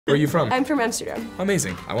Where are you from? I'm from Amsterdam.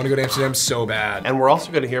 Amazing. I want to go to Amsterdam so bad. And we're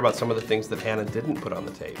also going to hear about some of the things that Hannah didn't put on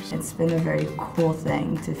the tapes. It's been a very cool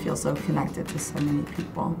thing to feel so connected to so many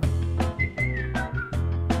people.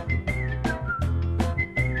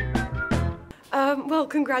 Well,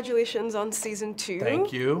 congratulations on season 2.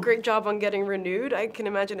 Thank you. Great job on getting renewed. I can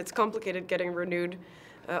imagine it's complicated getting renewed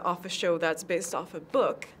off a show that's based off a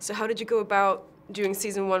book. So how did you go about doing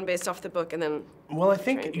season 1 based off the book and then... Well, I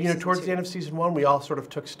think, towards the end of season 1, we all sort of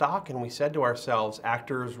took stock and we said to ourselves,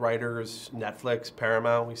 actors, writers, Netflix,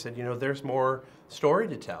 Paramount, we said, there's more story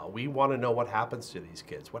to tell. We want to know what happens to these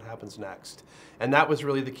kids, what happens next. And that was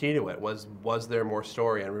really the key to it, was there more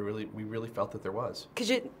story? And we really felt that there was. Could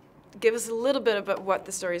you give us a little bit about what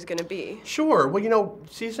the story is going to be? Sure. Well,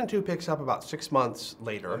 season 2 picks up about 6 months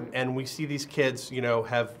later, and we see these kids,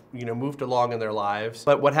 have, moved along in their lives.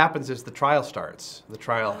 But what happens is the trial starts. The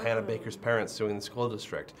trial, Hannah Baker's parents suing the school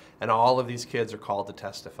district, and all of these kids are called to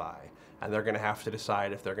testify. And they're going to have to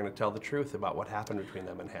decide if they're going to tell the truth about what happened between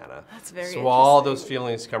them and Hannah. That's very So all those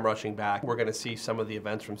feelings come rushing back. We're going to see some of the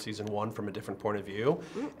events from season 1 from a different point of view.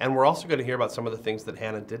 And we're also going to hear about some of the things that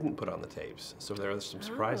Hannah didn't put on the tapes. So there are some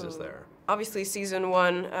surprises there. Obviously, season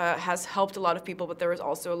 1 has helped a lot of people, but there was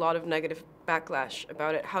also a lot of negative backlash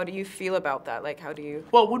about it. How do you feel about that? Like, how do you...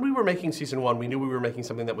 Well, when we were making season 1, we knew we were making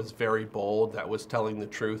something that was very bold, that was telling the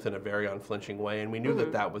truth in a very unflinching way, and we knew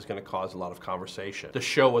that that was going to cause a lot of conversation. The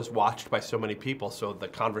show was watched by so many people, so the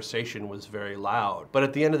conversation was very loud. But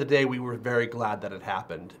at the end of the day, we were very glad that it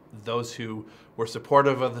happened. Those who were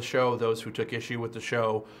supportive of the show, those who took issue with the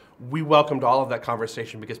show, we welcomed all of that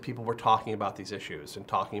conversation because people were talking about these issues and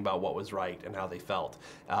talking about what was right and how they felt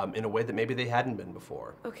in a way that maybe they hadn't been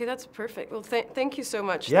before. Okay, that's perfect. Well, thank you so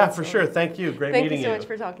much. Yeah, for sure. Thank you. Great meeting you. Thank you so much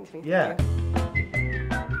for talking to me. Yeah.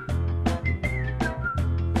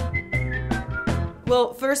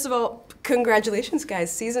 Well, first of all, congratulations,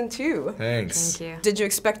 guys. Season 2. Thanks. Thank you. Did you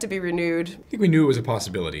expect to be renewed? I think we knew it was a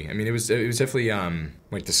possibility. I mean, it was definitely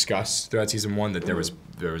discussed throughout season 1 that there was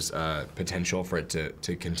potential for it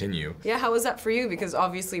to continue. Yeah, how was that for you? Because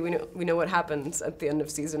obviously we know what happens at the end of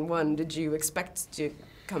season 1. Did you expect to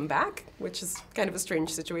come back? Which is kind of a strange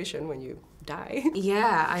situation when you die.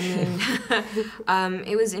 Yeah, I mean,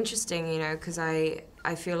 it was interesting, because I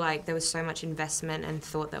feel like there was so much investment and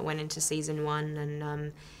thought that went into season 1,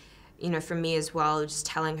 and for me as well, just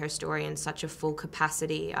telling her story in such a full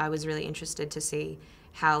capacity, I was really interested to see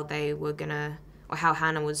how they were gonna, or how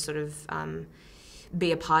Hannah would sort of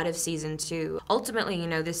be a part of season 2. Ultimately,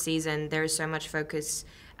 this season, there is so much focus,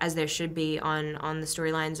 as there should be, on the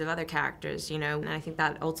storylines of other characters, and I think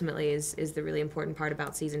that ultimately is the really important part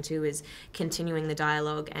about season 2, is continuing the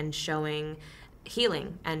dialogue and showing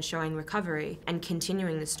healing and showing recovery and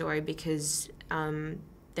continuing the story, because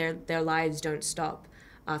their lives don't stop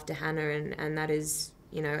after Hannah, and that is,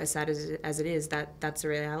 as sad as it is, that's a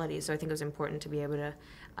reality. So I think it was important to be able to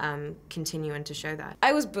continue and to show that.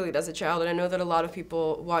 I was bullied as a child, and I know that a lot of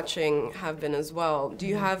people watching have been as well. Do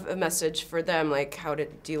you have a message for them, like how to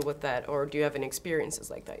deal with that, or do you have any experiences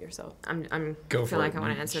like that yourself? I Go feel for like it. I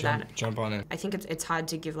want to answer that. Jump on it. I think it's hard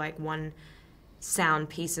to give like one sound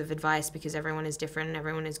piece of advice, because everyone is different and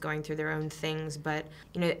everyone is going through their own things, but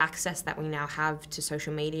access that we now have to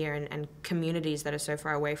social media and communities that are so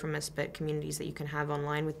far away from us, but communities that you can have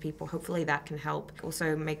online with people, hopefully that can help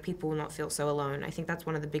also make people not feel so alone. I think that's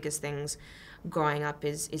one of the biggest things growing up,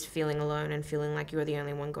 is feeling alone and feeling like you're the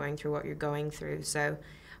only one going through what you're going through. So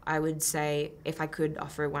I would say, if I could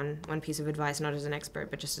offer one piece of advice, not as an expert,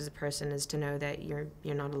 but just as a person, is to know that you're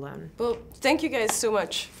not alone. Well, thank you guys so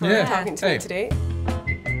much for talking to me today.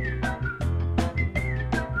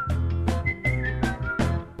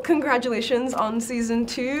 Congratulations on season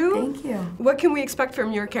 2. Thank you. What can we expect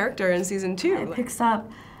from your character in season 2? It picks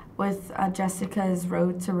up with Jessica's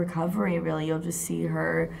road to recovery, really. You'll just see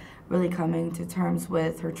her really coming to terms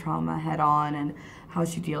with her trauma head on and how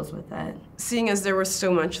she deals with it. Seeing as there was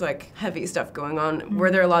so much heavy stuff going on, were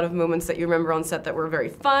there a lot of moments that you remember on set that were very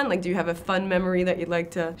fun? Like, do you have a fun memory that you'd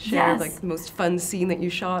like to share? Yes. Like the most fun scene that you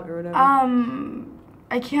shot or whatever?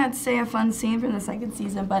 I can't say a fun scene from the second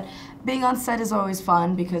season, but being on set is always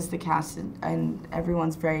fun because the cast and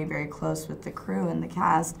everyone's very, very close with the crew and the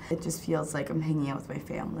cast. It just feels like I'm hanging out with my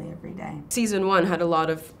family every day. Season 1 had a lot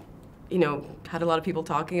of people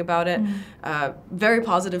talking about it, very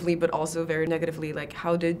positively, but also very negatively. Like,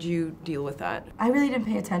 how did you deal with that? I really didn't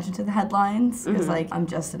pay attention to the headlines because, I'm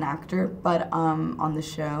just an actor, but on the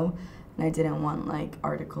show, and I didn't want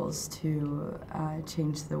articles to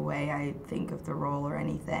change the way I think of the role or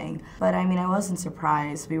anything. But I mean, I wasn't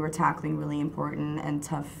surprised. We were tackling really important and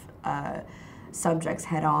tough subjects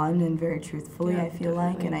head on and very truthfully, Yeah, I feel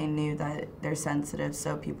like, definitely. and I knew that they're sensitive,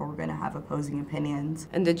 so people were going to have opposing opinions.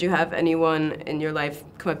 And did you have anyone in your life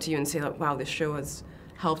come up to you and say, like, wow, this show has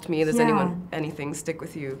helped me? Does anything stick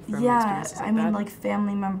with you from experiences like I mean, that? like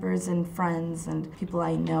family members and friends and people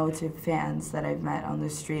I know to fans that I've met on the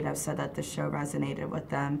street have said that the show resonated with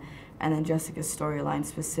them. And then Jessica's storyline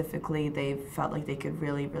specifically, they felt like they could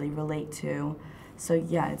really, really relate to. So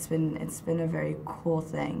yeah, it's been a very cool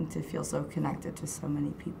thing to feel so connected to so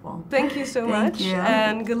many people. Thank you so Thank much, you.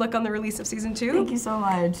 and good luck on the release of season 2. Thank you so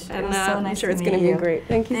much. And it was so nice I'm sure to it's meet going to you. be great.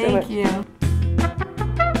 Thank you so much. Thank you.